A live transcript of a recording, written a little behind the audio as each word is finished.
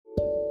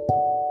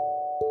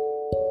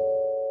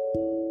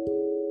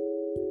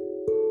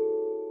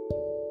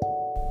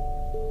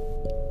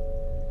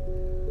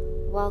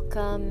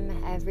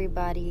Welcome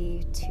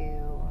everybody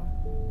to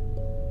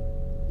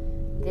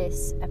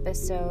this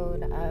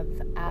episode of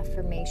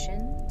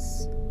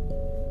Affirmations.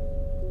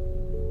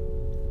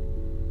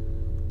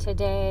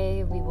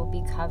 Today we will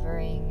be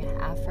covering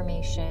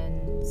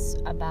affirmations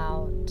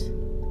about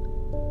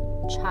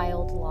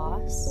child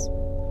loss.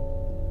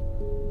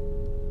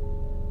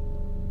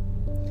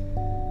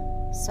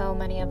 So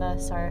many of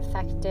us are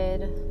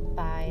affected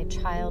by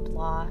child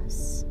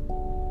loss.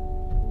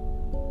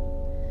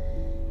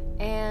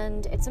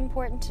 And it's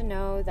important to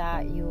know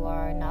that you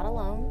are not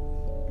alone.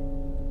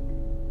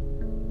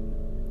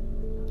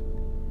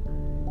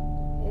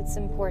 It's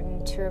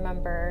important to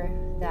remember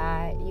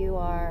that you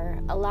are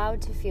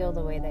allowed to feel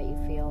the way that you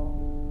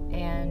feel,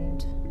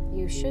 and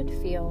you should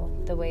feel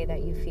the way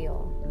that you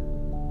feel.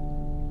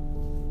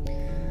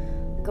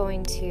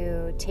 Going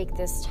to take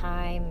this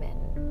time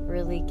and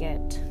really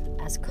get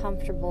as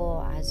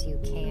comfortable as you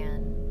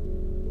can.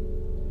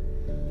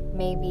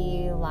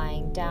 Maybe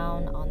lying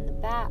down on the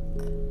back,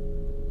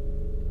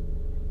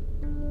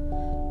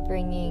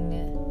 bringing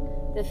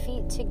the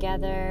feet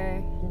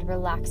together and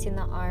relaxing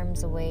the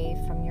arms away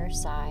from your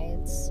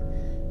sides,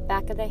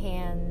 back of the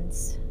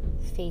hands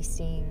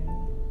facing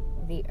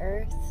the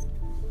earth.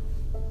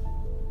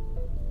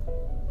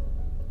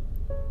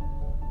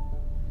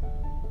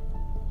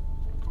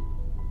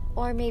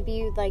 Or maybe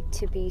you'd like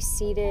to be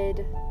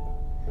seated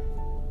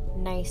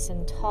nice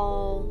and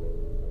tall.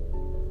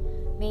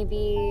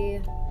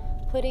 Maybe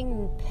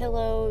putting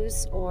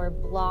pillows or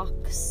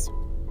blocks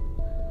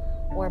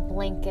or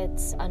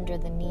blankets under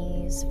the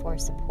knees for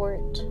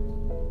support,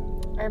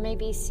 or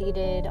maybe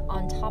seated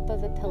on top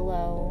of a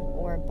pillow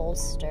or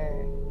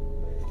bolster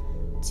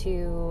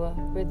to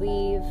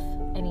relieve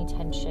any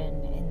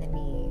tension in the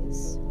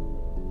knees.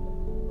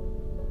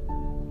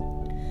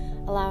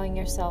 Allowing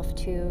yourself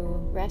to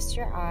rest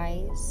your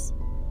eyes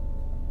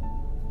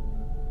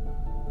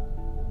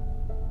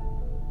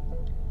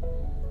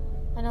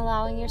and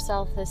allowing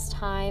yourself this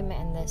time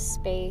and this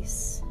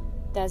space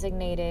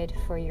designated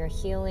for your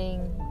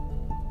healing,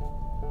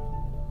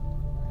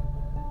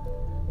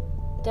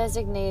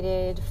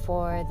 designated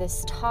for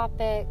this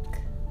topic,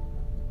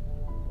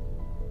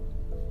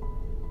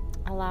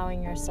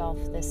 allowing yourself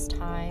this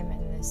time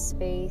and this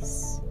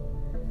space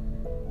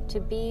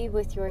to be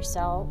with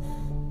yourself,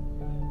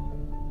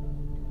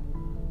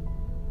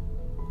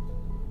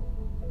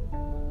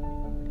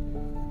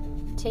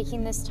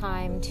 taking this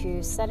time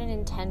to set an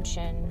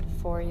intention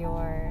for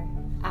your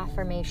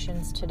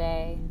affirmations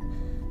today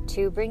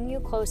to bring you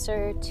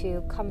closer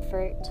to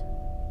comfort,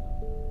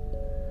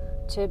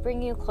 to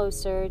bring you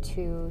closer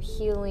to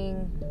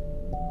healing,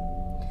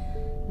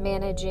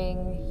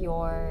 managing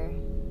your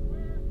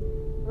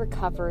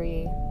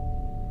recovery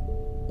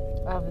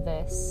of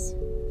this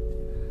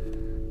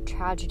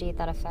tragedy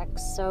that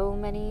affects so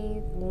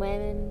many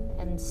women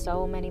and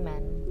so many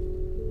men.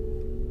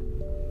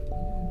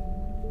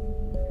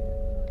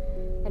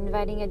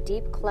 Inviting a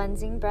deep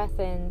cleansing breath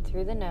in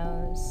through the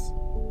nose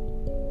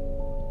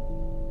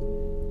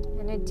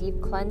and a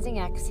deep cleansing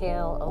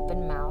exhale,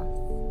 open mouth.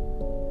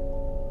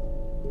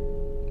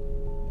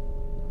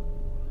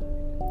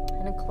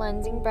 And a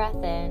cleansing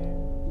breath in,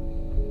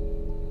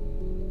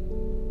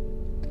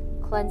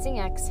 cleansing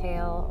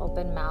exhale,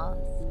 open mouth,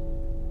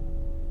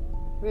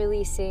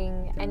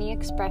 releasing any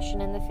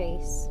expression in the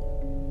face.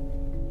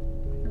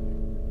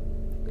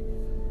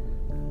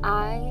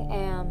 I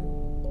am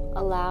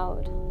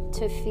allowed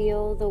to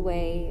feel the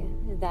way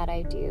that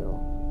I do.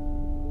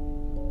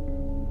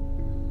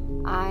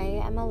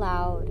 I am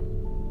allowed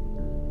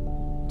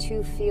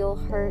to feel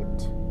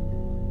hurt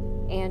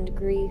and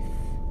grief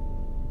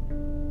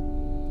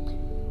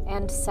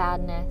and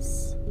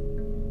sadness.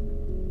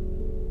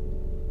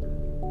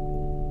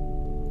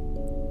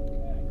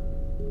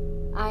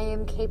 I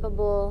am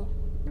capable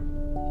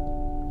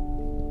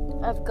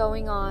of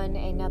going on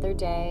another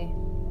day.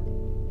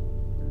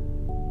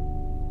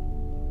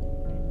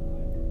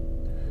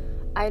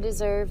 I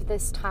deserve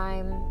this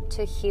time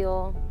to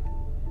heal.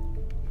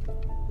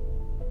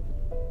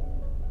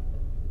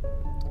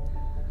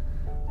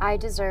 I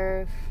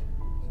deserve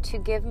to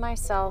give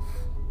myself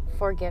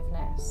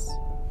forgiveness.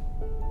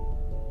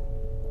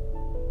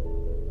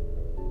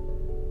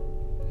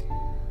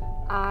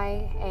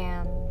 I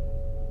am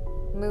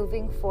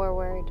moving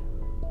forward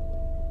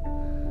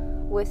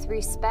with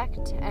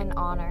respect and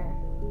honor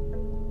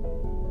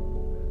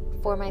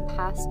for my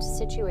past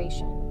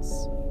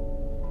situations.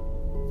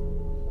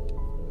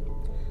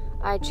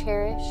 I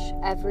cherish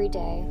every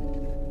day.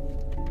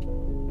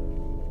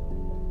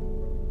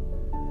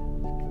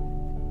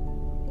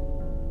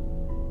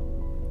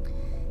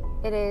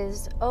 It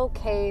is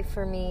okay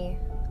for me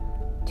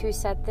to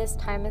set this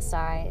time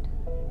aside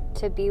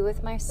to be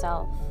with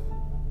myself.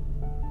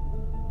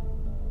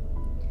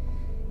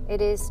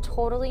 It is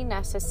totally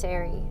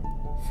necessary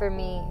for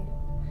me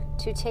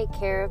to take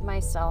care of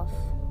myself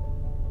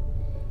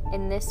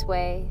in this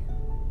way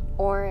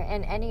or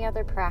in any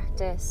other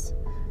practice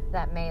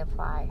that may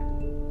apply.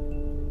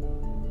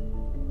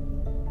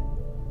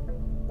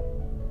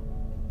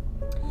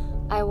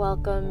 I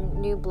welcome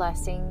new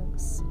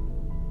blessings.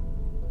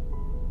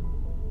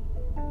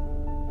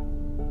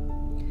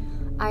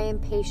 I am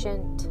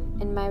patient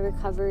in my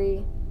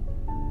recovery.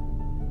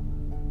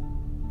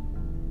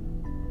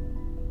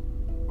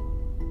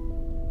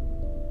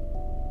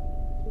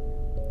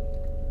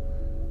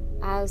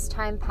 As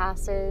time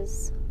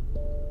passes,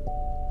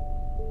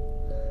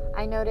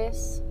 I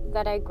notice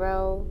that I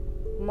grow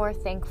more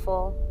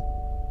thankful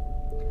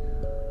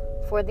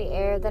for the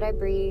air that I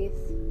breathe,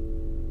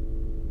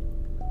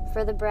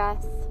 for the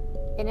breath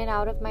in and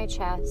out of my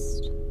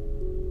chest.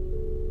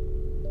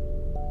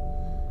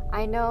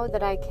 I know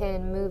that I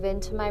can move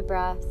into my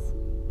breath,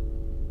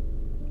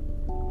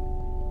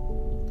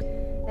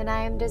 and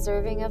I am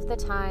deserving of the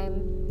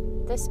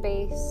time, the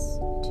space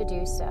to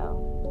do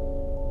so.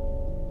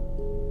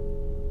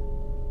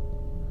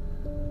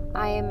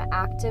 I am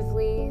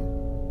actively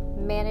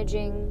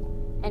managing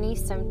any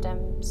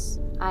symptoms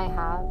I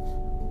have.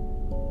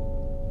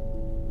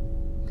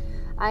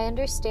 I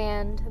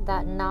understand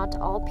that not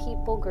all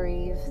people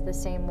grieve the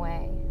same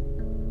way.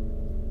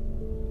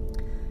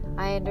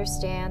 I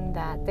understand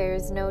that there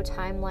is no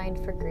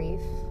timeline for grief.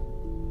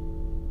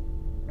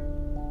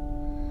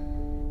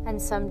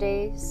 And some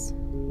days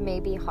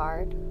may be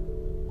hard,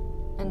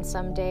 and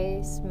some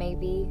days may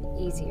be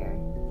easier.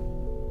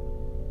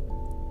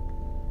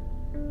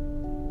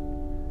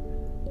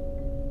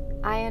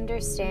 I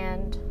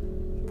understand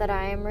that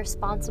I am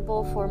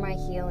responsible for my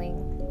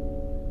healing,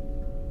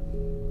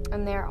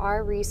 and there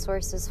are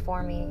resources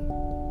for me.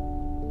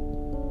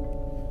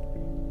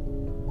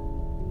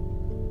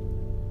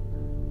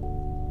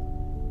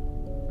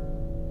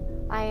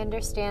 I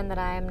understand that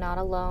I am not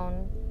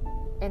alone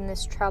in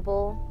this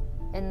trouble,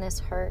 in this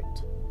hurt.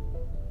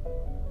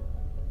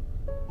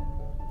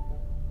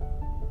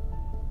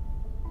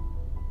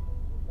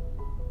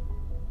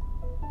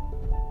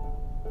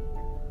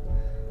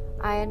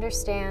 I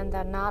understand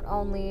that not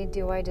only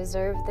do I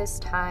deserve this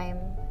time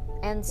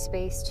and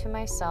space to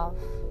myself,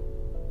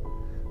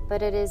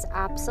 but it is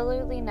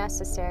absolutely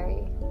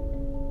necessary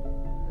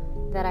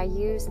that I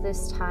use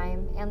this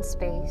time and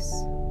space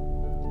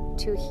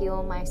to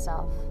heal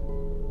myself.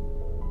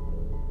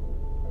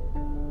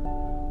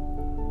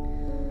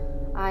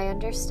 I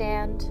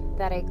understand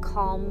that a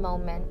calm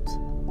moment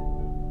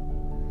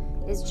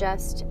is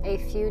just a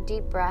few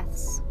deep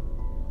breaths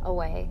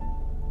away.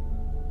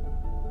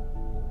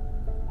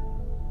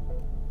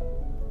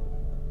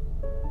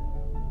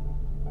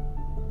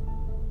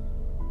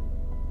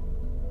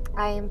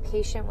 I am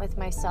patient with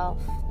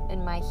myself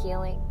in my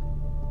healing.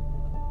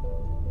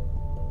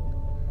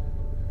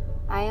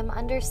 I am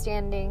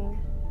understanding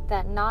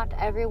that not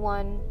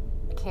everyone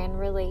can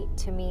relate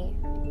to me,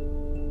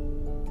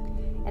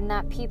 and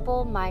that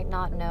people might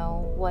not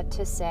know what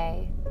to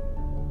say.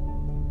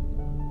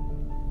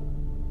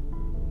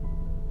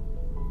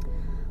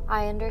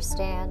 I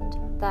understand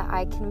that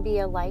I can be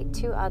a light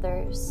to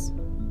others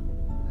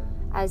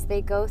as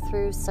they go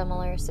through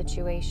similar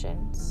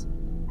situations.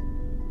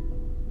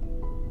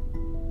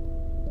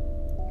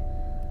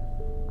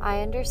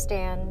 I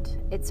understand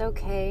it's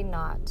okay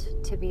not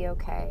to be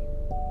okay.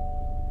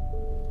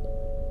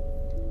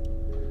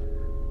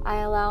 I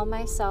allow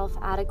myself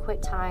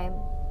adequate time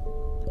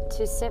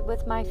to sit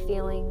with my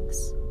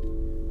feelings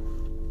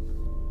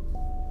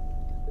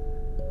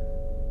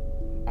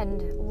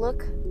and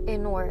look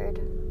inward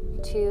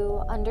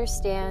to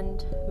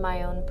understand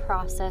my own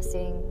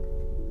processing,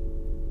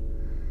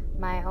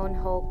 my own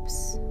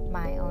hopes,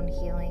 my own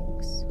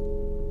healings.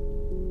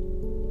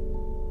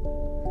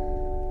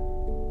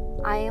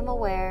 I am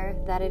aware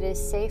that it is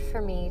safe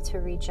for me to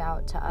reach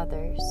out to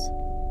others.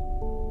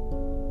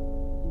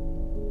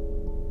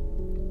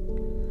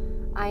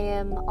 I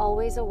am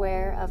always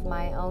aware of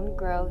my own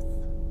growth,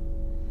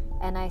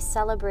 and I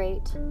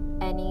celebrate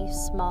any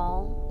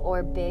small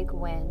or big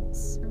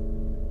wins.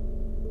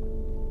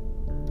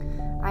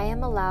 I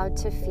am allowed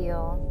to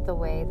feel the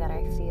way that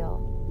I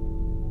feel.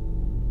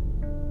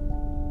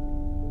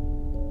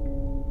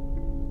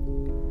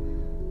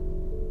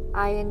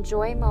 I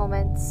enjoy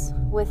moments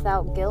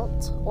without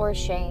guilt or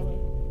shame.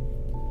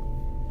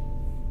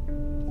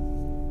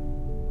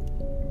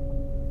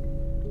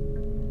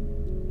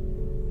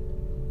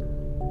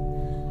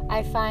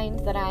 I find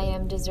that I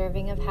am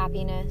deserving of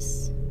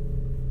happiness.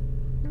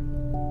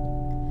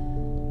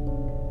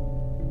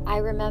 I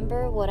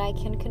remember what I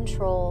can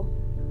control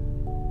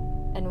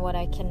and what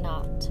I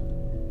cannot.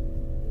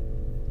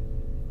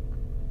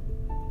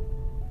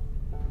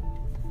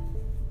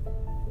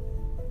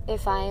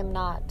 If I am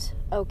not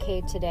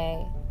okay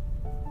today,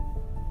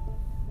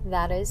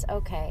 that is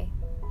okay.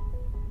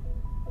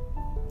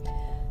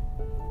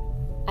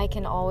 I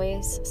can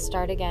always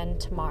start again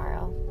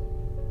tomorrow.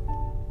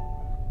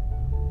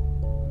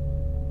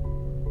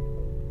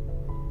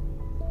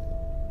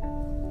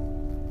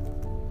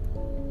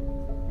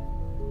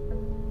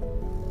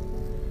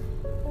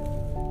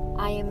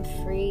 I am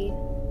free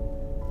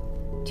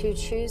to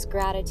choose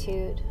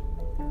gratitude.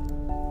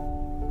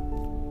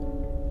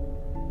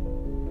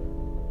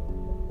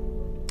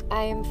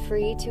 I am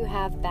free to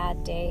have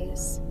bad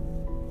days.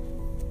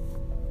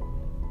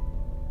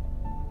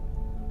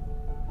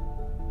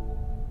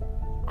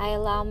 I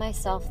allow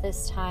myself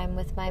this time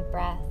with my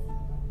breath,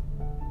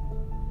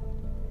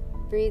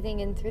 breathing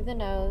in through the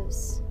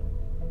nose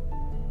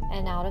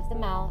and out of the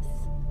mouth.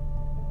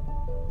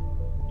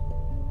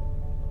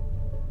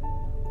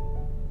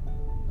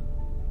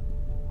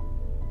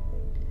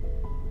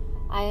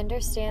 I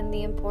understand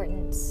the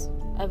importance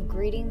of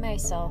greeting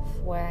myself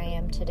where I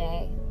am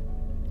today,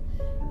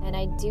 and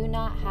I do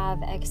not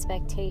have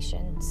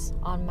expectations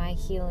on my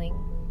healing.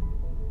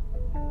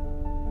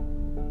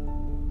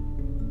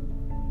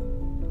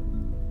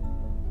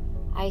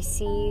 I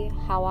see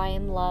how I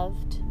am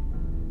loved,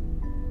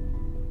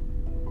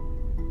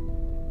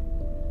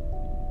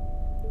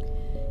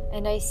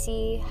 and I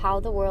see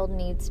how the world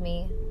needs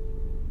me.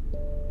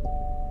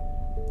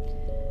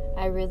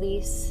 I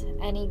release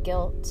any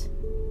guilt.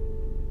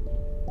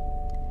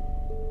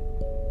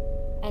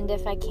 And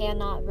if I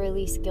cannot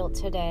release guilt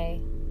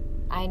today,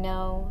 I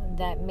know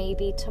that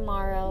maybe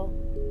tomorrow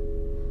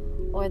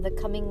or the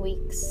coming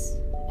weeks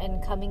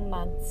and coming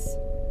months,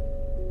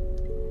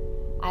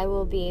 I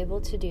will be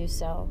able to do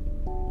so.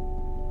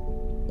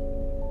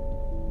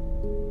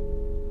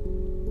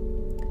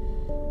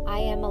 I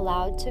am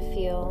allowed to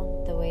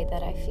feel the way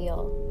that I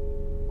feel.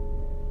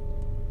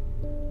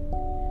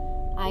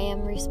 I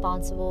am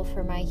responsible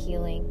for my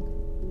healing.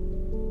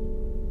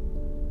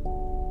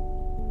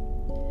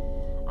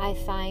 I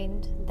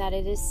find that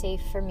it is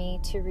safe for me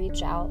to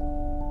reach out.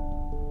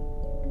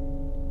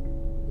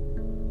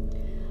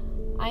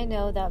 I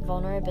know that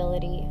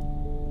vulnerability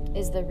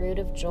is the root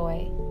of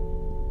joy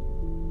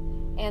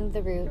and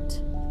the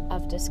root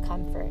of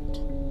discomfort.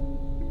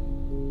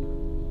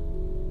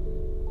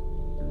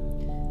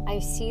 I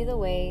see the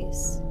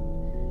ways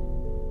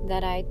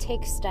that I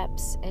take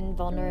steps in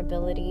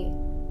vulnerability,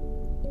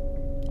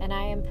 and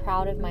I am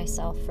proud of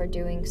myself for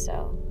doing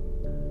so.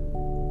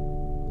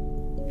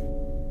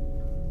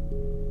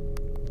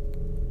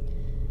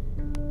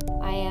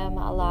 I am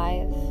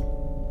alive.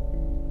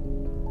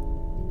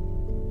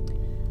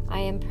 I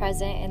am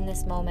present in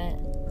this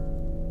moment,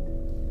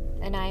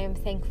 and I am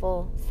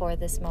thankful for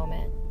this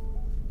moment.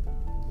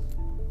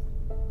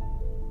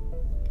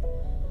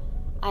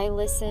 I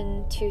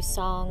listen to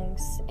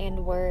songs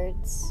and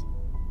words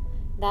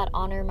that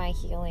honor my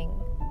healing.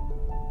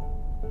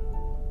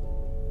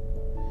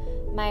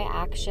 My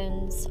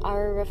actions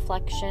are a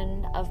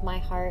reflection of my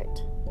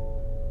heart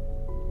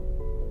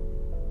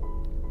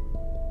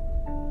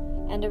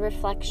and a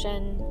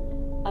reflection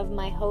of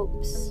my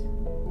hopes.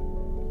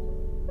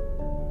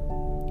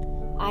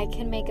 I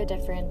can make a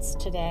difference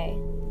today.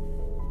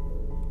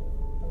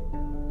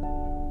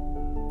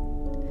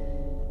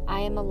 I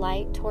am a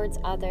light towards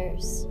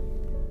others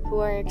who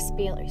are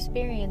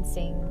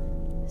experiencing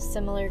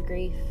similar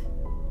grief,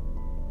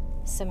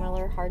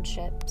 similar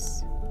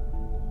hardships.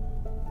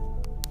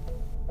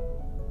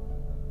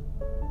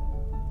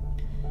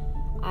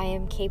 I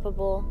am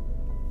capable.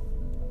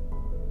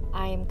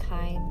 I am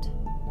kind.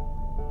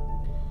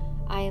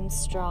 I am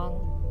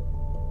strong.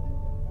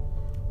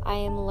 I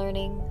am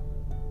learning.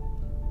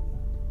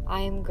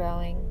 I am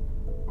growing.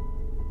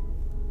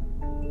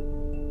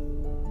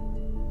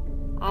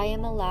 I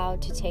am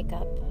allowed to take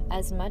up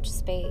as much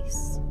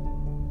space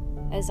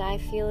as I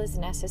feel is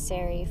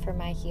necessary for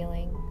my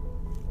healing.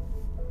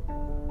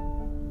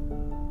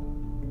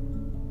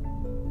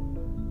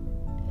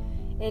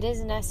 It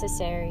is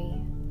necessary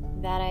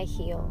that I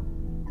heal,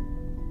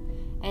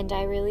 and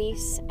I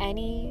release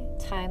any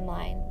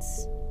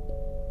timelines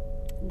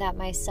that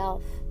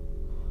myself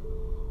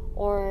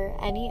or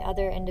any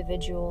other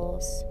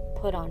individuals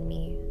put on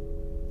me.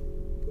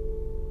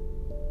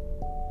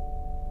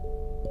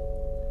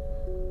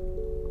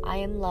 I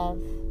am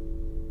love.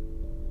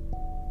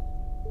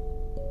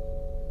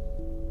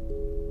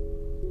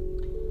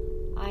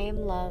 I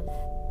am love.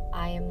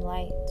 I am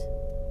light.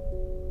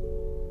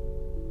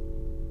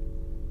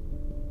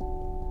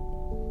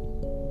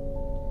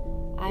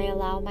 I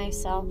allow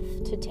myself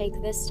to take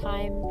this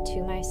time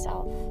to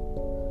myself,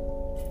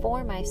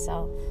 for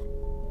myself,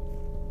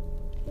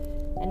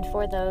 and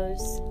for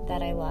those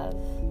that I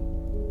love.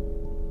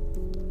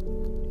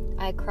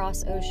 I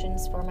cross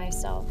oceans for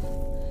myself,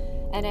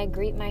 and I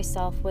greet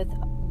myself with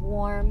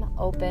warm,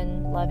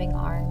 open, loving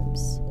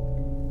arms.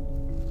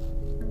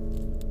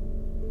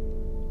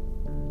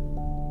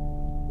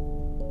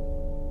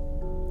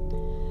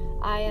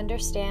 I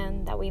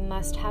understand that we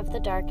must have the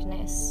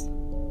darkness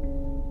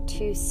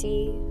to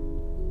see,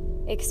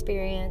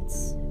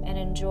 experience, and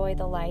enjoy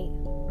the light.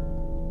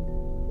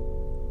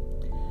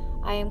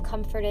 I am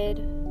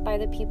comforted by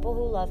the people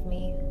who love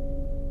me.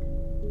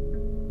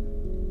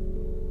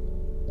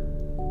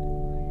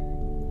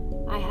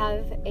 I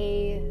have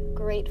a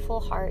grateful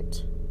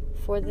heart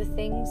for the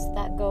things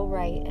that go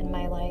right in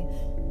my life.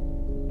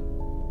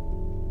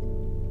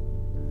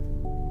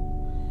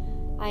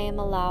 I am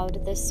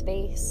allowed this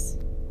space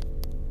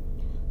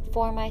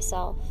for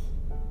myself.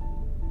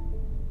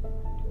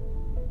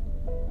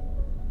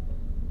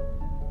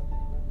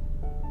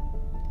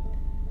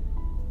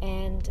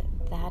 And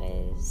that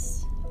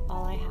is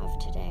all I have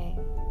today.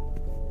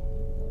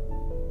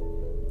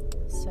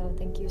 So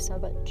thank you so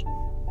much.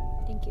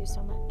 Thank you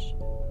so much.